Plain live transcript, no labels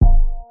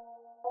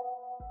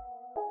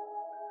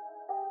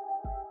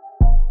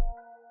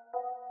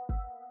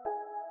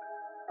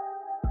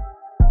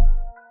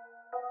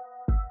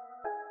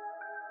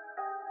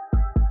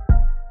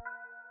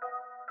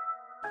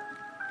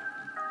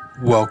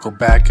Welcome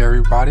back,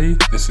 everybody.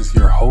 This is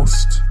your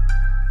host,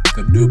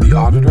 the Newbie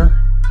Auditor,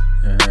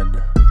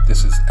 and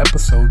this is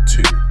episode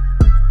 2.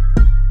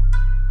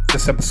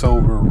 This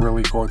episode, we're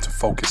really going to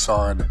focus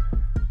on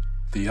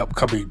the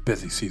upcoming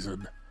busy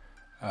season.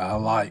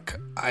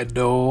 I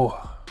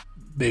know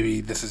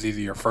maybe this is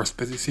either your first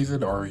busy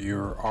season or you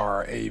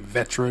are a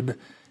veteran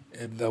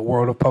in the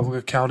world of public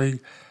accounting.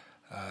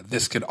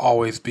 This could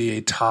always be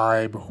a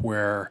time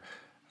where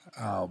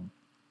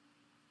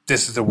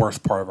this is the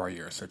worst part of our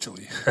year,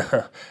 essentially.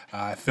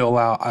 I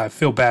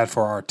feel bad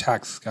for our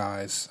tax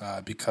guys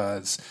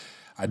because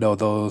I know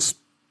those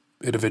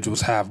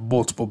individuals have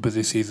multiple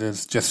busy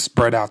seasons just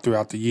spread out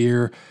throughout the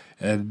year.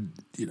 And,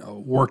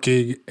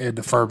 working in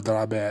the firm that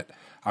I'm at,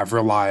 I've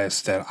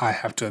realized that I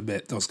have to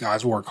admit those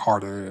guys work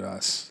harder than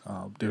us.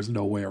 There's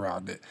no way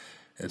around it.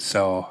 And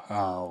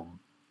so,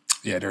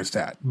 there's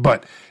that.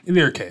 But in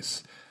either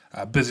case,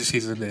 busy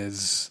season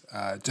is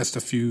just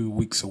a few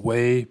weeks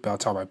away. By the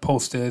time I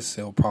post this,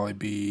 it'll probably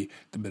be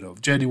the middle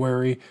of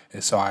January.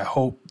 And so I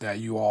hope that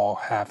you all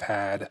have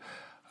had,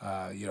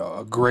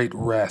 a great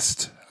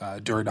rest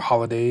during the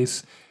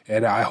holidays.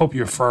 And I hope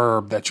your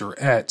firm that you're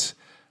at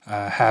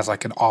has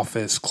like an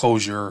office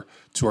closure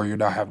to where you're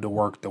not having to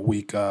work the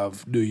week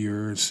of New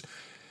Year's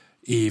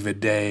Eve and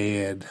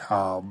day. And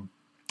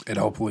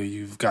hopefully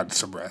you've gotten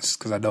some rest.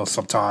 Because I know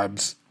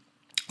sometimes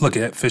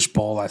looking at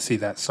Fishbowl, I see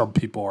that some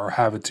people are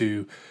having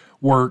to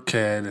work,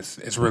 and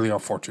it's really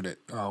unfortunate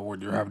when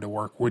you're having to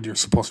work when you're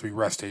supposed to be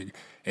resting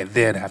and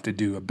then have to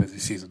do a busy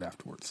season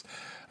afterwards.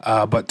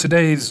 But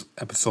today's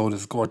episode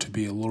is going to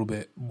be a little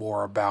bit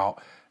more about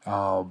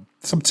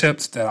some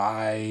tips that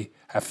I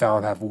have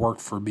found have worked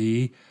for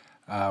me,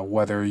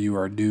 whether you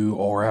are new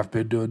or have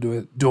been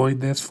doing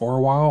this for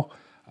a while,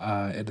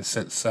 in the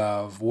sense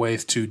of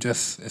ways to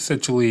just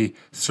essentially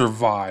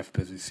survive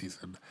busy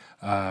season.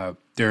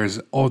 There's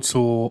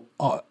also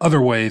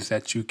other ways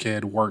that you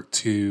can work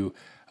to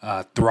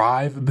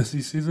thrive in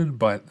busy season,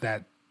 but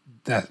that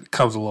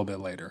comes a little bit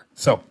later.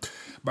 So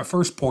my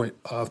first point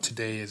of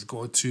today is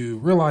going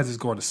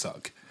to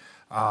suck.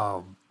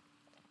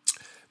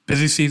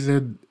 Busy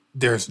season,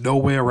 there's no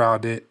way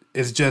around it.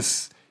 It's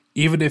just,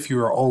 even if you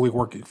are only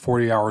working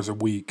 40 hours a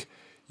week,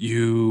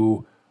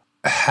 you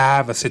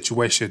have a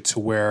situation to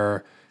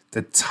where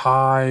the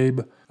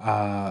time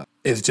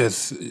is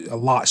just a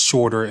lot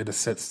shorter, in the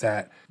sense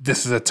that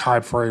this is a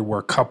time frame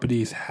where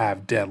companies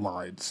have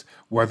deadlines.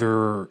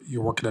 Whether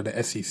you're working at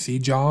an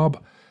SEC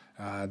job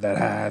that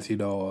has,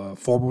 a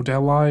formal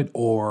deadline,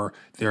 or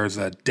there's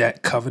a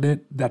debt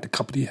covenant that the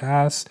company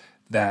has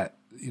that,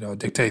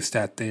 dictates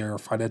that their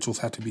financials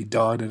have to be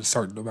done in a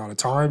certain amount of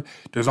time.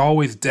 There's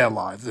always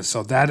deadlines. And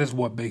so that is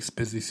what makes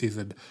busy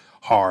season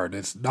hard.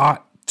 It's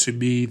not, to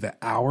me, the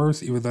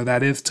hours, even though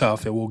that is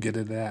tough, and we'll get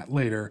into that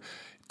later.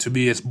 To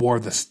me, it's more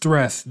the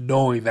stress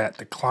knowing that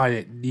the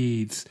client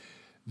needs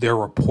their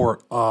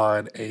report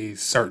on a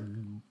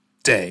certain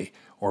day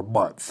or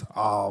month.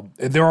 And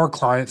there are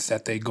clients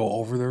that they go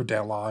over their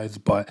deadlines,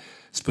 but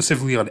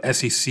specifically on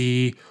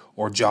SEC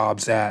or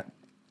jobs that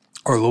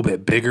are a little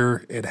bit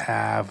bigger and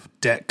have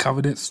debt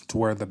covenants to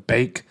where the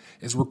bank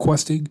is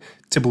requesting,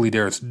 typically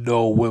there's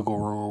no wiggle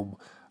room.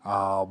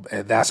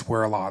 And that's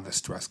where a lot of the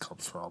stress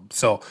comes from.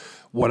 So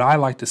what I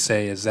like to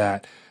say is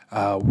that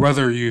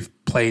whether you've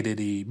played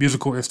any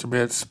musical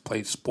instruments,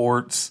 played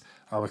sports,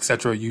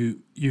 etc.,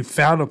 you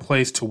found a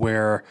place to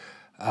where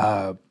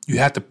you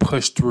have to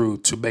push through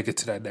to make it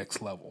to that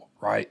next level,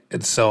 right?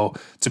 And so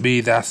to me,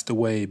 that's the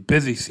way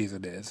busy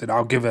season is. And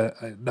I'll give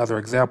another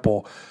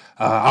example.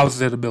 I was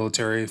in the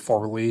military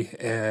formerly,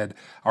 and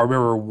I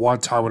remember one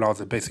time when I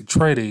was in basic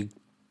training,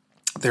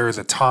 there was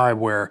a time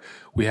where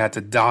we had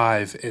to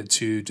dive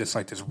into just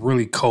like this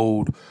really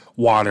cold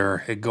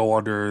water and go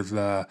under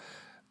the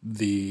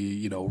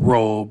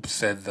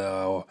ropes and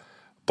the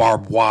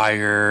barbed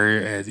wire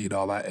and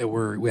that,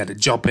 and we had to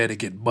jump in and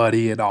get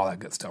muddy and all that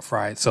good stuff,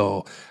 right?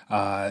 So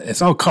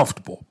it's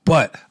uncomfortable.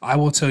 But I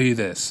will tell you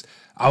this: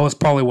 I was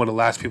probably one of the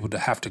last people to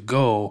have to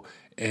go,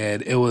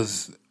 and it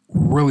was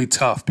really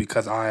tough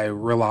because I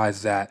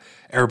realized that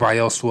everybody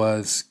else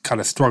was kind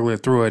of struggling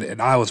through it,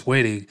 and I was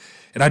waiting.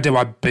 And I did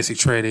my basic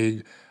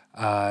training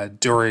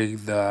during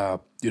the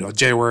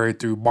January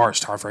through March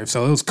timeframe,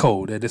 so it was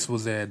cold, and this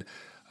was in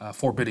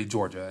Fort Benning,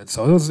 Georgia, and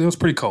so it was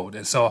pretty cold,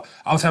 and so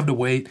I was having to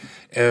wait.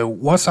 And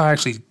once I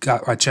actually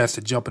got my chance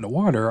to jump in the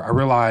water, I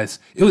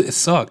realized it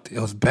sucked. It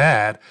was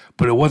bad,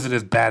 but it wasn't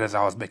as bad as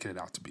I was making it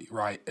out to be,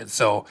 right?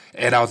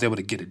 And I was able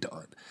to get it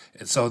done.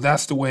 And so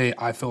that's the way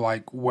I feel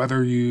like,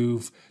 whether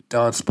you've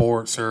done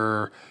sports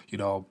or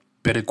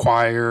been in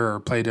choir or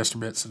played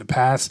instruments in the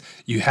past,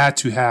 you had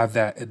to have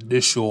that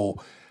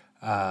initial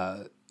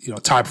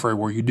time frame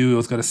where you knew it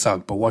was going to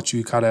suck, but once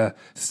you kind of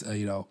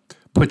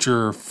put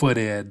your foot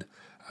in,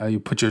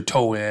 you put your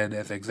toe in,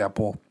 as an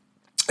example,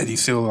 and you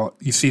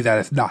see that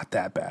it's not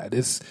that bad.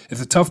 It's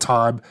a tough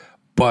time,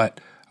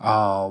 but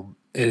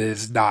it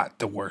is not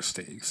the worst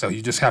thing. So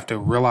you just have to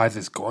realize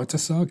it's going to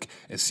suck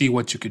and see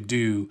what you can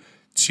do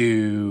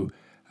to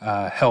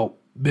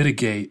help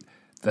mitigate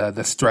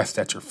the stress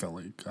that you're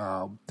feeling.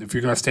 If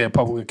you're going to stay in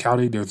public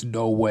accounting, there's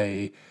no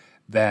way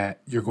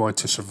that you're going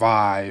to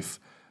survive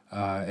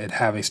and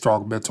have a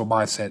strong mental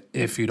mindset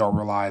if you don't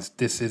realize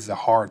this is a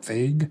hard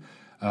thing.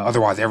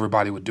 Otherwise,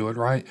 everybody would do it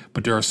right.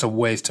 But there are some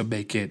ways to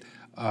make it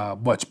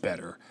much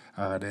better.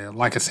 And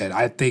like I said,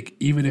 I think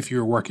even if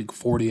you're working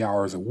 40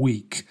 hours a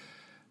week,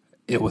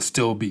 it will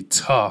still be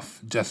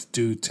tough just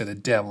due to the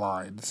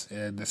deadlines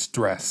and the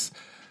stress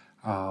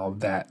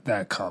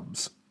that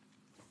comes.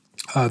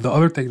 The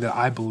other thing that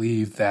I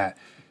believe that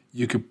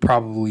you could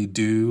probably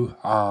do,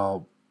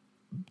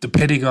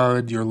 depending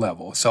on your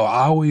level. So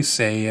I always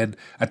say, and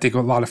I think a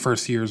lot of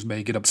first years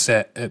may get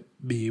upset at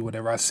me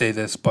whenever I say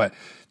this, but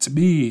to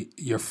me,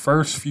 your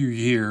first few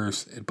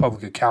years in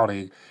public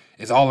accounting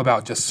is all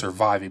about just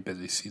surviving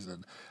busy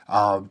season.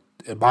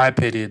 In my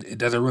opinion, it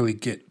doesn't really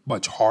get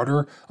much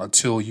harder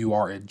until you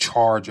are in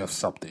charge of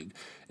something.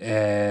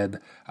 And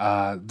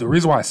the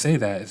reason why I say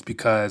that is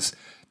because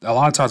a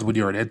lot of times when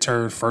you're an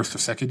intern, first or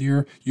second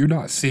year, you're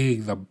not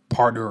seeing the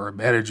partner or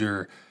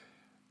manager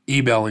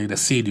emailing the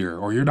senior,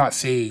 or you're not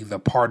seeing the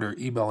partner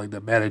emailing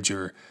the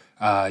manager,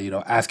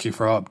 asking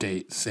for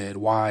updates and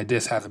why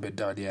this hasn't been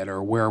done yet,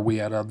 or where are we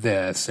at on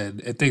this,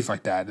 and things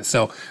like that. And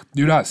so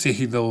you're not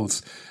seeing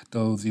those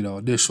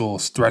initial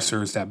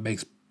stressors that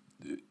makes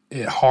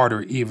it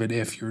harder, even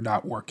if you're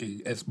not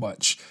working as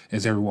much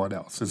as everyone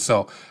else. And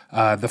so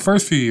the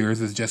first few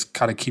years is just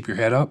kind of keep your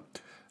head up,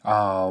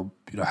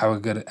 have a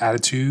good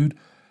attitude,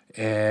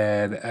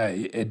 and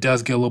it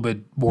does get a little bit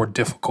more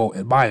difficult,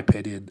 in my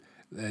opinion,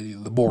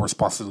 the more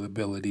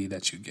responsibility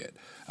that you get.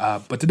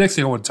 But the next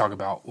thing I want to talk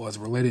about was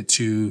related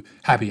to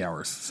happy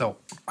hours. So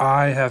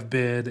I have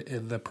been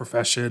in the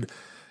profession,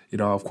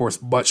 of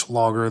course, much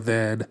longer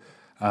than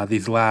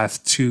these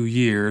last 2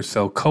 years.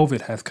 So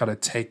COVID has kind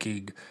of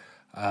taken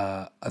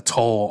a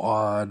toll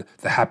on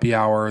the happy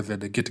hours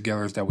and the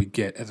get-togethers that we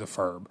get as a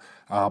firm.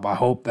 I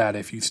hope that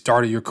if you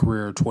started your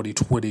career in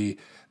 2020,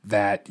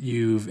 that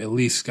you've at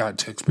least gotten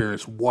to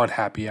experience one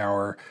happy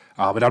hour.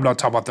 And I'm not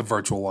talking about the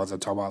virtual ones. I'm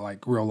talking about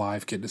like real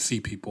life, getting to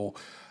see people.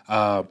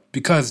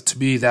 Because to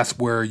me, that's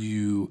where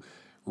you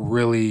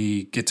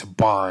really get to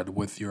bond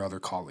with your other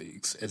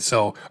colleagues. And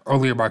so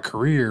earlier in my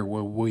career,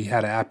 when we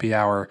had a happy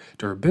hour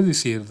during busy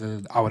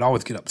season, I would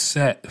always get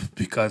upset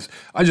because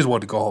I just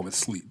wanted to go home and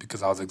sleep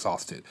because I was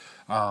exhausted.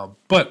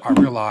 But I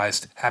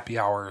realized happy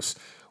hours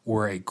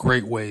were a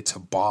great way to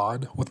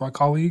bond with my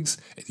colleagues.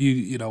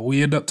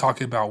 We end up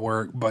talking about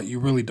work, but you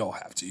really don't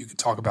have to. You can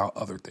talk about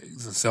other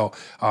things. And so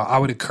I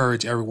would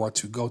encourage everyone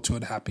to go to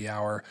a happy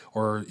hour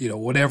or,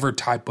 whatever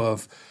type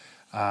of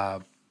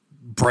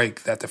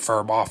break that the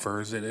firm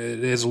offers. It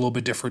is a little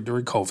bit different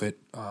during COVID.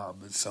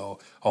 And so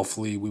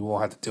hopefully we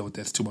won't have to deal with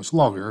this too much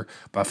longer.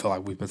 But I feel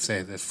like we've been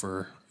saying this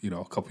for,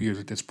 a couple years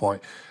at this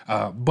point.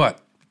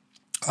 But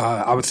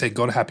I would say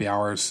go to happy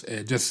hours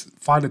and just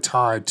find a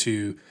time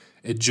to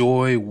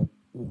enjoy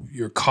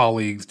your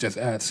colleagues just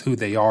as who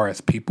they are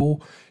as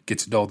people, get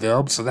to know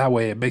them. So that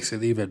way it makes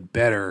it even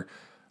better,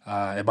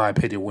 in my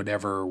opinion,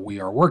 whenever we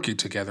are working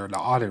together in the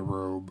audit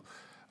room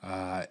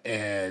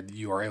and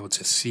you are able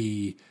to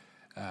see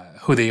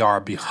who they are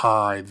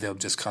behind them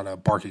just kind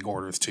of barking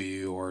orders to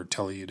you or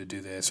telling you to do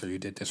this or you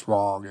did this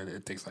wrong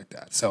and things like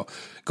that. So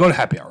go to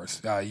happy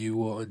hours. You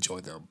will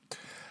enjoy them.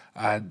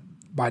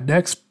 My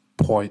next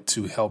point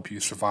to help you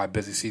survive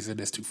busy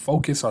season is to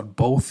focus on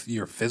both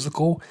your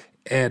physical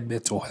and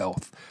mental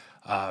health,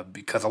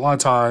 because a lot of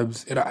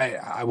times, and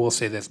I will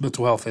say this,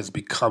 mental health is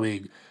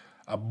becoming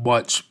a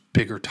much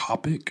bigger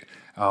topic,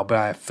 but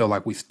I feel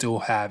like we still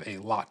have a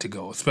lot to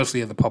go,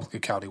 especially in the public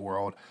accounting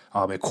world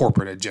and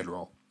corporate in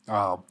general.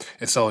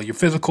 And so your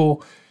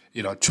physical,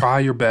 try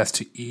your best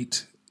to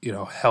eat,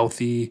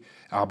 healthy.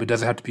 It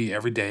doesn't have to be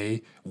every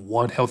day.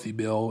 One healthy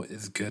meal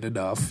is good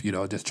enough.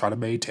 Just try to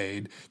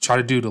maintain. Try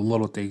to do the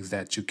little things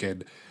that you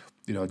can,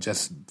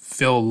 just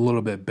feel a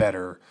little bit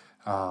better.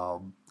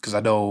 Because I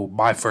know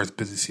my first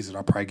busy season,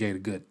 I probably gained a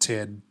good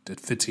 10 to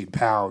 15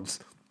 pounds.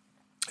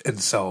 And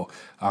so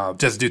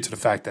just due to the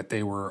fact that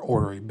they were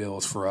ordering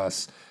meals for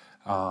us,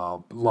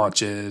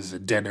 lunches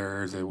and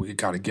dinners, and we could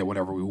kind of get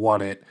whatever we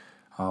wanted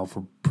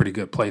from pretty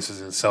good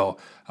places. And so,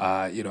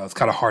 it's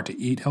kind of hard to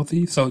eat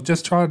healthy. So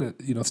just try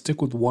to,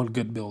 stick with one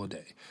good meal a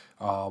day,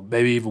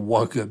 maybe even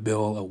one good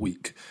meal a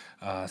week.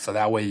 So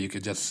that way you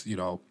can just,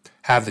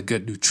 have the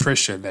good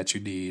nutrition that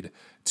you need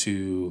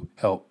to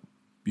help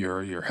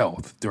your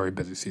health during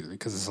busy season,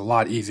 because it's a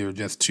lot easier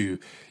just to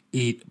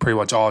eat pretty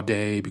much all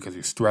day because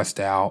you're stressed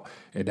out,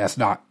 and that's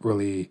not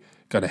really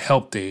going to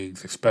help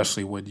things,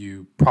 especially when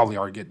you probably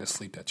aren't getting the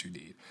sleep that you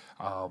need.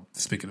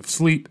 Speaking of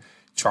sleep,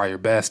 try your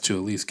best to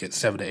at least get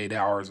 7 to 8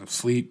 hours of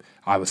sleep.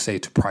 I would say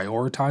to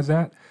prioritize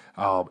that.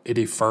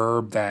 Any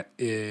firm that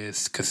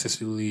is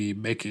consistently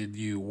making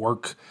you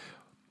work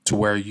to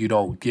where you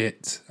don't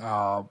get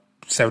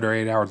 7 or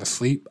 8 hours of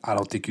sleep, I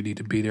don't think you need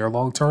to be there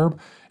long term.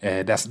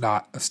 And that's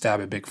not a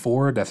stab at Big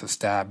Four. That's a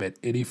stab at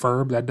any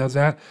firm that does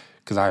that.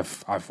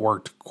 Because I've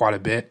worked quite a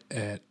bit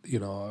at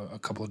a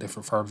couple of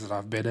different firms that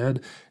I've been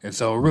in, and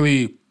so it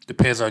really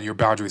depends on your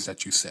boundaries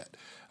that you set.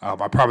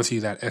 I promise you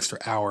that extra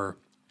hour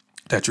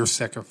that you're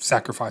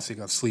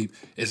sacrificing on sleep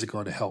isn't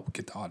going to help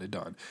get the audit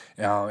done.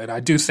 And I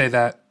do say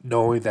that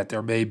knowing that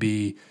there may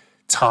be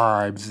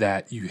times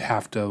that you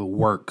have to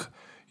work,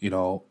 a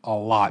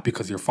lot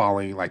because you're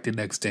following like the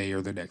next day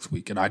or the next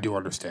week. And I do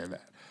understand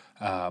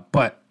that.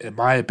 But in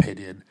my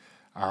opinion,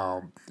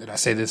 and I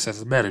say this as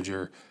a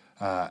manager,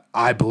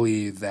 I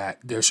believe that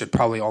there should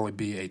probably only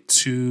be a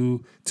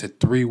 2 to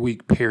 3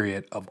 week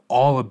period of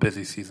all of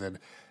busy season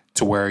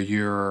to where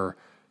you're,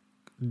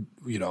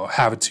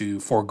 having to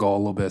forego a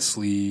little bit of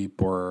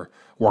sleep or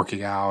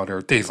working out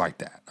or things like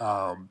that.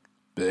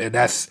 And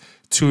that's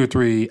 2 or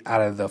 3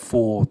 out of the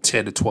full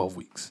 10 to 12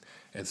 weeks.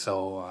 And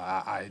so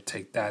I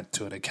take that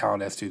to an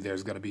account as to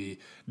there's going to be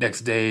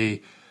next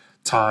day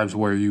times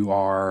where you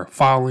are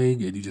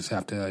filing and you just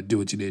have to do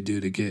what you need to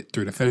do to get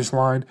through the finish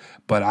line.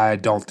 But I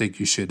don't think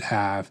you should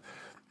have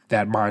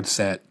that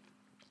mindset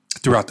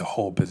throughout the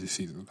whole busy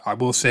season. I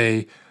will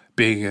say,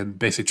 being in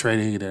basic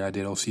training and then I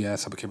did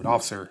OCS, I became an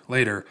officer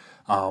later.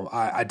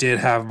 I did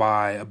have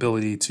my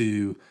ability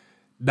to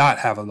not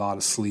have a lot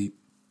of sleep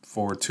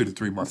for 2 to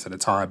 3 months at a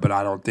time, but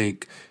I don't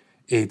think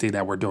anything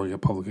that we're doing in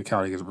public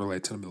accounting is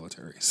related to the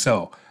military.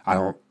 So I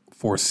don't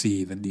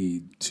foresee the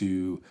need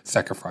to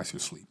sacrifice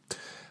your sleep.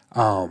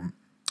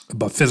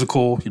 But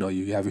physical,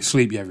 you have your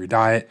sleep, you have your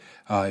diet.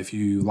 If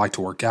you like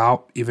to work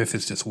out, even if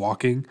it's just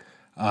walking,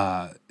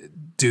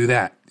 do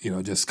that.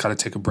 Just kind of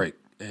take a break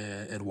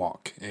and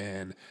walk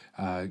and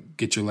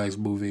get your legs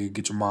moving,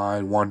 get your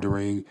mind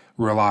wandering,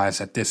 realize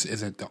that this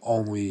isn't the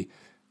only,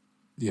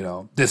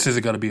 this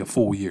isn't going to be a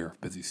full year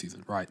of busy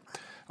season, right?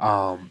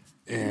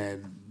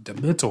 And the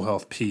mental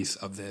health piece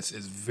of this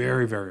is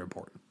very, very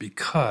important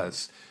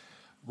because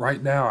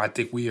right now I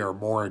think we are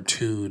more in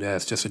tune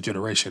as just a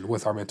generation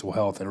with our mental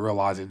health and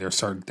realizing there's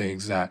certain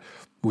things that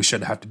we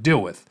shouldn't have to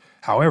deal with.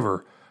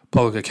 However,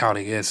 public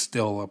accounting is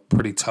still a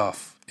pretty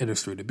tough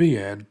industry to be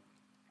in,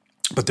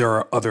 but there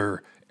are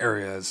other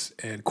areas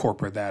in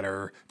corporate that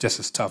are just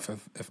as tough,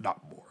 if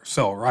not more.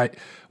 So, right,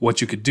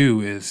 what you could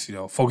do is,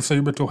 focus on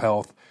your mental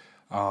health.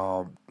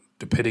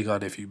 Depending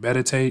on if you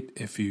meditate,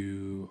 if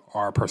you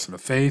are a person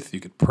of faith,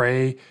 you could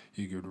pray,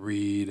 you could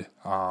read,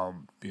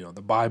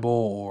 the Bible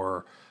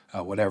or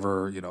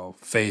whatever,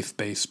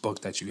 faith-based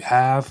book that you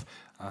have.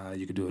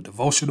 You could do a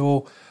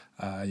devotional.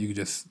 You could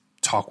just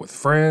talk with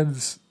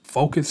friends.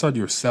 Focus on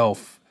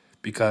yourself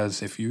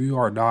because if you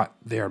are not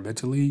there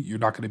mentally, you're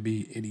not going to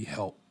be any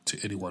help to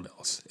anyone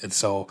else. And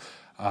so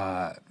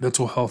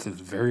mental health is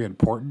very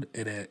important,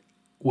 and it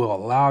will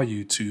allow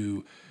you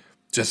to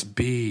just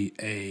be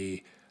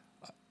a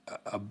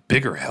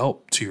bigger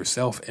help to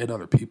yourself and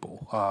other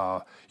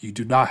people. You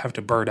do not have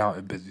to burn out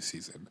in busy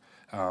season.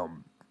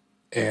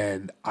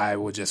 And I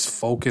would just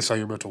focus on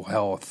your mental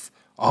health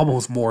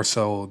almost more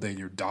so than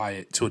your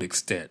diet to an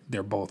extent.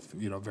 They're both,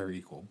 very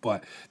equal.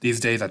 But these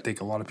days, I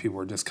think a lot of people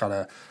are just kind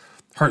of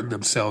hurting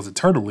themselves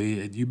internally,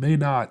 and you may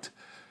not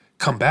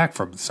come back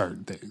from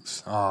certain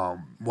things.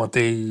 One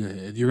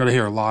thing, you're going to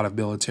hear a lot of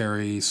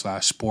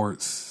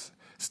military/sports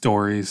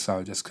stories,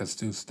 just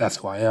because that's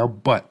who I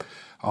am. But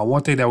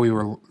one thing that we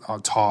were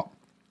taught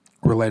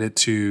related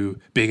to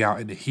being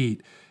out in the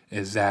heat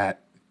is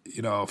that,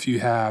 if you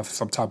have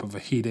some type of a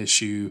heat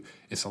issue,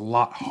 it's a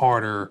lot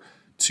harder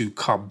to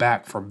come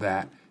back from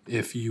that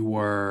if you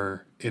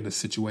were in a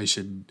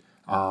situation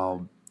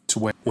to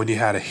where when you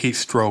had a heat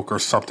stroke or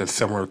something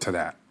similar to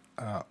that.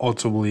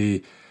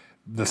 Ultimately,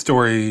 the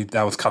story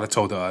that was kind of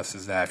told to us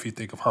is that if you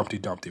think of Humpty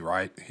Dumpty,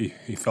 right,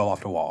 he fell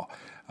off the wall.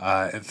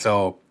 And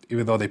so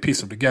even though they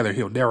pieced him together,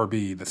 he'll never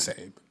be the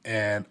same.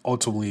 And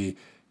ultimately,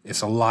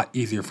 it's a lot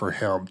easier for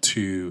him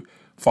to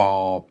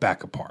fall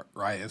back apart,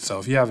 right? And so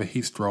if you have a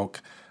heat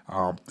stroke,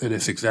 in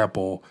this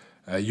example,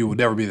 you will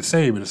never be the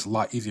same, and it's a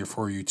lot easier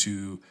for you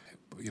to,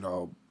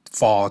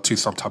 fall to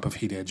some type of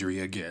heat injury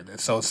again. And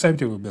so same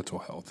thing with mental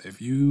health.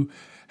 If you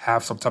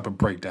have some type of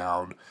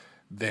breakdown,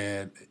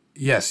 then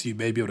yes, you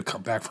may be able to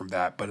come back from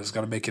that, but it's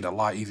going to make it a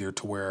lot easier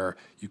to where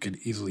you can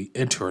easily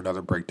enter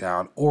another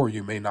breakdown, or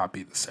you may not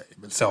be the same.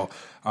 And so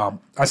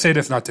I say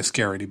this not to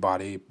scare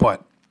anybody,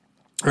 but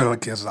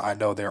because I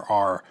know there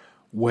are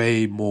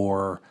way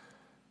more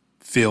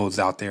fields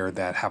out there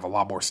that have a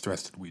lot more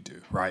stress than we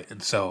do, right?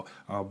 And so,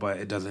 but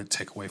it doesn't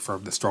take away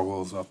from the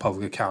struggles of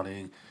public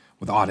accounting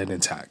with audit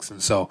and tax. And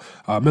so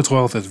mental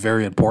health is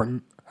very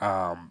important.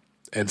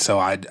 And so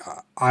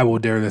I will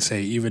dare to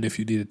say, even if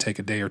you need to take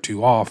a day or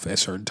two off at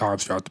certain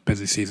times throughout the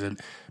busy season,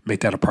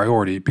 make that a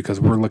priority, because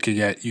we're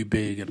looking at you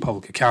being in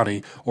public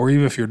accounting, or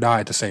even if you're not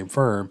at the same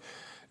firm,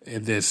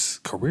 in this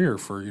career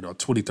for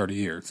 20, 30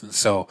 years. And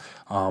so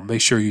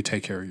make sure you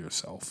take care of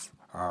yourself.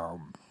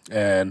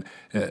 And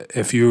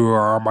if you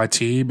are on my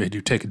team and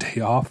you take a day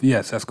off,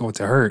 yes, that's going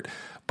to hurt.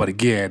 But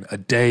again, a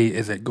day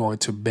isn't going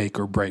to make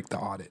or break the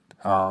audit.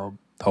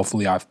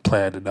 Hopefully I've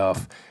planned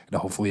enough, and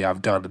hopefully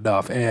I've done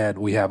enough, and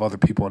we have other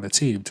people on the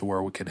team to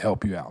where we can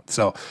help you out.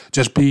 So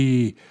just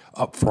be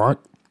upfront,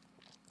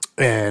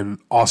 and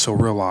also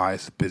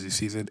realize busy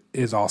season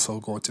is also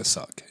going to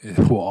suck.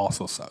 It will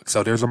also suck.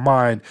 So there's a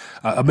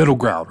middle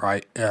ground,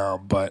 right?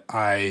 But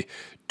I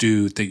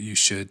do think you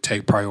should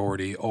take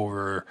priority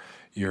over,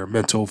 your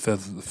mental,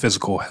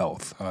 physical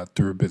health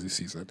through a busy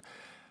season.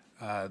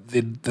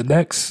 The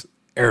next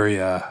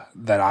area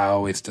that I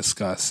always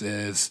discuss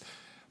is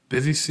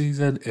busy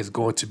season is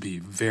going to be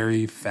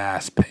very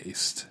fast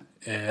paced.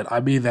 And I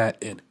mean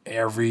that in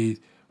every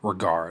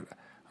regard.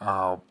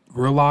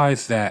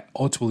 Realize that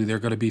ultimately there are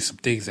going to be some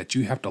things that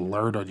you have to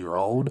learn on your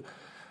own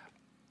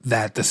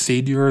that the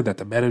senior, that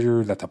the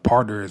manager, that the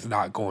partner is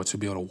not going to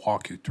be able to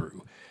walk you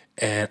through.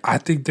 And I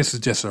think this is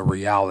just a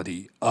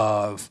reality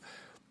of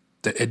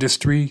the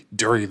industry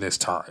during this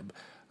time.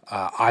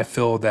 I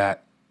feel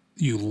that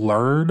you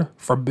learn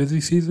from busy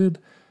season,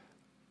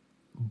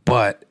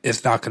 but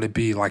it's not going to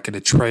be like in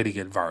a training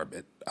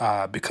environment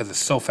because it's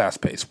so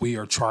fast paced. We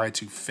are trying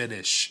to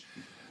finish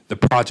the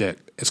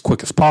project as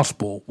quick as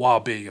possible while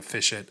being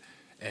efficient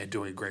and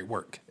doing great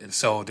work. And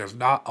so there's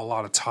not a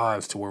lot of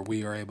times to where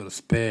we are able to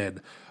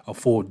spend a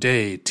full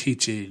day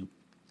teaching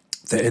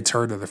the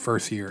intern of the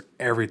first year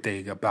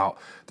everything about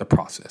the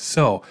process.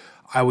 So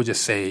I would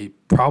just say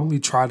probably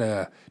try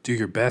to do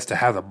your best to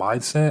have the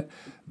mindset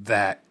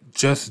that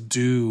just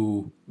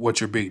do what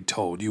you're being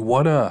told. You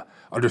want to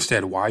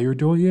understand why you're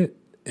doing it.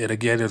 And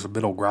again, there's a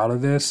middle ground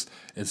of this.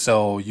 And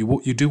so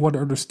you do want to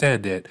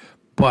understand it,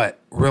 but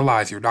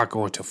realize you're not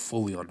going to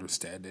fully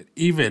understand it,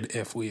 even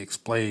if we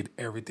explain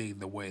everything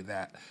the way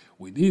that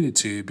we needed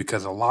to,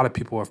 because a lot of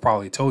people have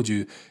probably told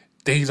you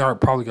things aren't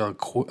probably going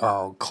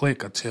to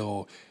click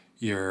until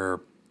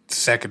your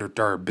second or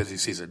third busy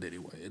season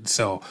anyway. And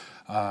so,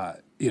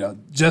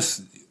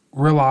 just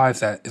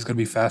realize that it's going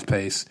to be fast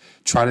paced.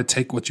 Try to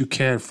take what you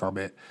can from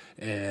it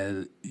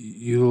and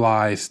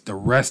utilize the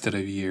rest of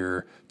the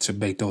year to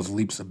make those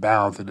leaps and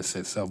bounds in the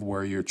sense of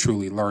where you're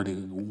truly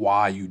learning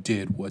why you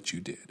did what you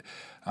did.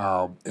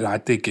 And I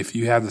think if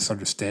you have this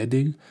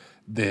understanding,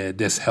 then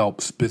this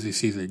helps busy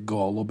season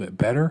go a little bit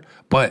better.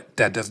 But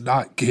that does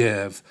not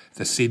give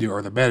the senior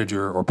or the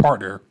manager or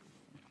partner,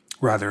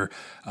 rather,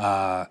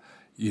 the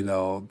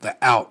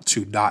out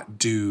to not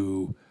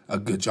do a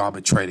good job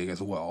in training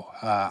as well.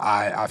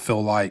 I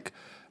feel like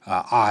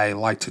I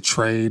like to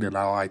train and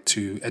I like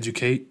to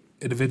educate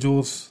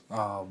individuals,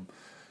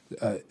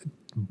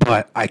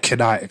 but I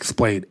cannot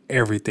explain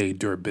everything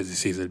during busy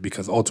season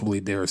because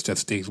ultimately there's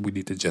just things we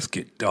need to just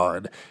get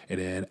done. And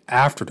then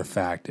after the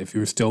fact, if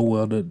you're still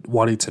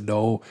wanting to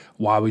know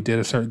why we did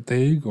a certain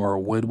thing or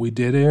when we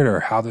did it or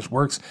how this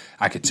works,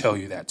 I can tell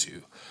you that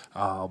too.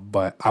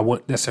 But I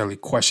wouldn't necessarily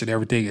question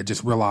everything and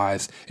just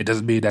realize it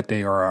doesn't mean that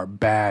they are a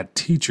bad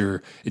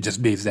teacher. It just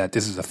means that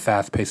this is a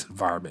fast-paced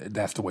environment, and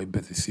that's the way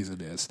busy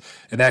season is.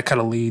 And that kind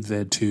of leads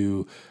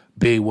into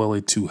being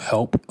willing to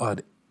help on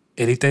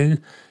anything.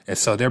 And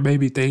so there may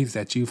be things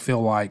that you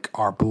feel like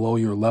are below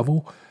your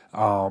level,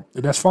 and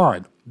that's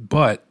fine.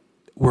 But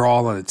we're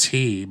all on a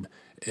team,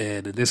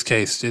 and in this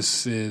case,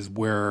 this is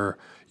where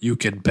you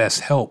can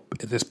best help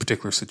in this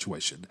particular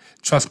situation.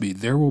 Trust me,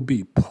 there will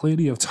be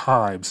plenty of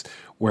times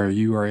where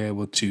you are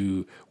able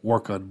to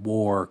work on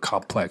more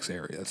complex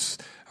areas.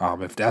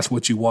 If that's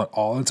what you want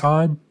all the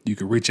time, you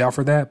can reach out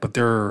for that. But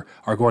there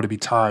are going to be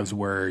times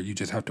where you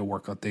just have to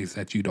work on things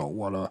that you don't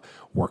want to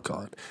work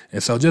on.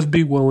 And so just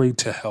be willing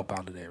to help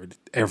out in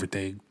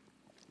everything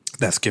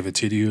that's given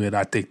to you. And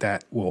I think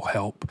that will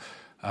help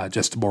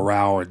just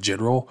morale in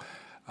general.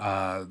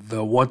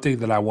 The one thing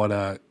that I want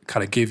to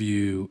kind of give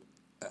you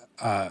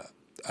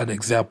an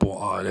example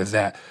on is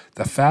that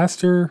the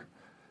faster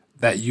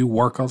that you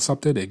work on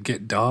something and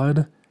get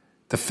done,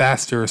 the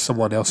faster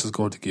someone else is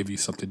going to give you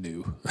something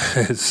new.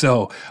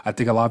 So I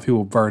think a lot of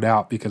people burn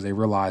out because they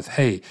realize,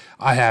 hey,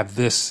 I have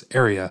this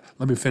area.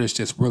 Let me finish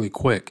this really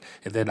quick,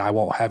 and then I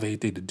won't have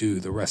anything to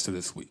do the rest of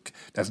this week.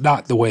 That's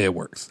not the way it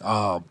works.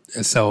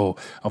 And so,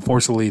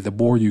 unfortunately, the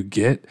more you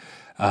get,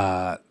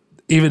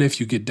 even if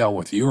you get done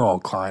with your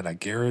own client, I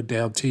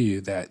guarantee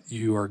you that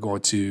you are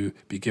going to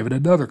be given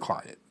another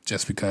client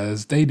just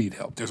because they need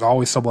help. There's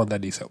always someone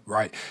that needs help,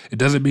 right? It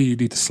doesn't mean you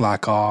need to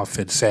slack off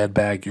and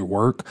sandbag your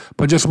work,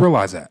 but just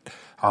realize that.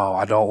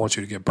 I don't want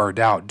you to get burned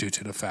out due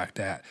to the fact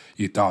that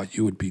you thought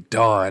you would be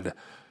done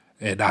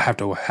and not have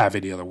to have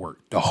any other work.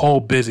 The whole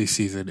busy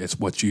season is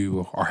what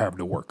you are having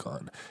to work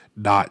on,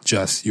 not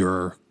just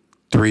your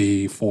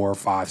 3, 4,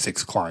 5,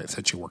 6 clients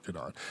that you're working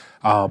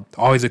on.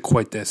 Always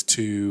equate this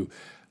to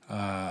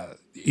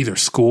either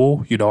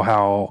school,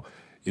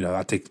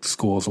 I think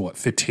school is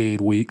 15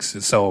 weeks.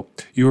 And so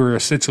you were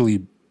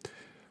essentially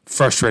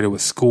frustrated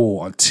with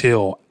school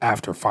until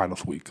after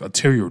finals week,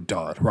 until you're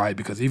done, right?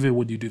 Because even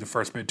when you do the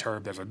first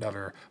midterm, there's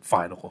another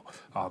final.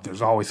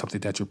 There's always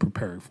something that you're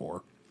preparing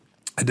for.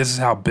 And this is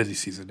how busy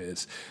season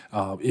is.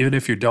 Even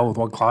if you're done with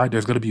one client,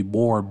 there's going to be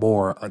more and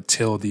more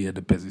until the end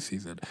of busy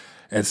season.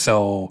 And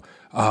so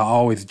I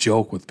always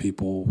joke with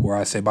people where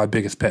I say my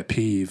biggest pet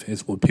peeve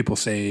is when people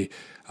say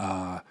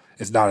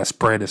it's not a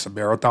sprint, it's a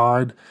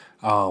marathon.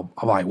 I'm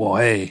like, well,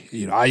 hey,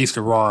 I used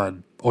to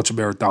run ultra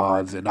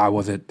marathons and I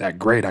wasn't that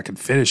great. I can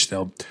finish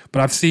them.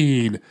 But I've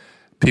seen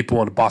people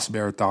on the Boston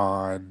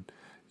Marathon,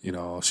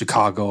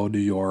 Chicago, New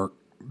York,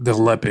 the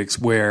Olympics,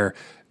 where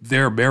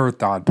their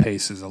marathon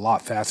pace is a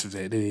lot faster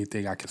than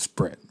anything I can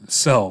sprint.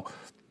 So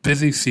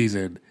busy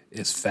season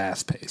is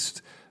fast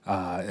paced.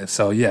 And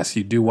so, yes,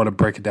 you do want to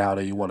break it down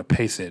and you want to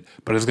pace it,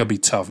 but it's going to be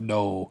tough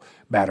no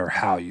matter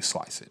how you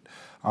slice it.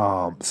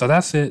 So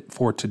that's it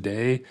for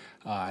today.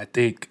 I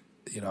think,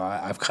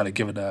 I've kind of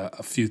given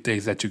a few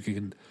things that you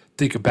can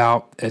think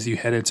about as you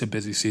head into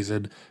busy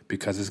season,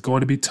 because it's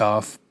going to be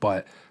tough,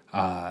 but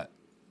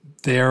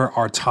there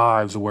are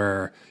times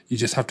where you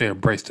just have to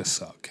embrace the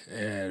suck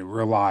and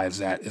realize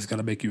that it's going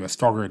to make you a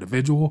stronger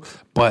individual,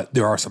 but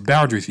there are some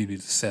boundaries you need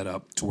to set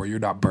up to where you're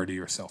not burning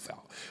yourself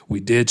out. We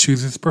did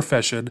choose this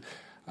profession.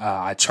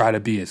 I try to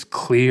be as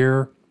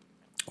clear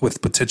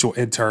with potential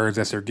interns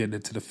as they're getting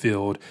into the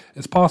field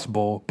as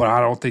possible, but I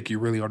don't think you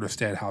really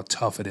understand how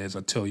tough it is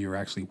until you're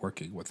actually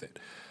working with it.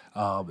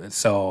 And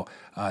so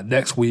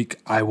next week,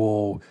 I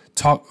will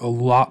talk a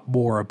lot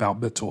more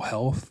about mental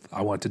health.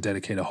 I want to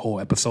dedicate a whole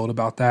episode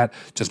about that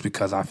just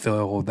because I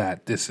feel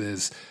that this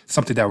is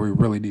something that we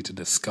really need to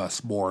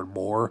discuss more and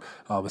more,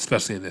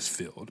 especially in this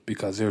field,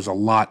 because there's a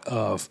lot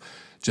of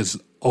just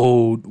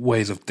old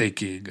ways of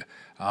thinking,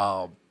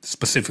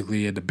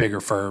 specifically in the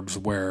bigger firms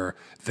where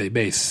they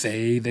may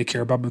say they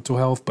care about mental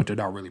health, but they're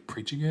not really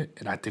preaching it.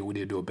 And I think we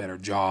need to do a better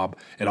job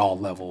at all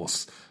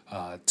levels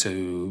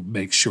to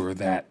make sure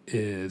that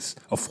is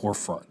a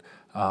forefront.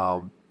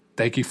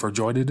 Thank you for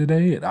joining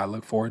today, and I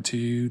look forward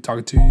to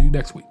talking to you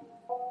next week.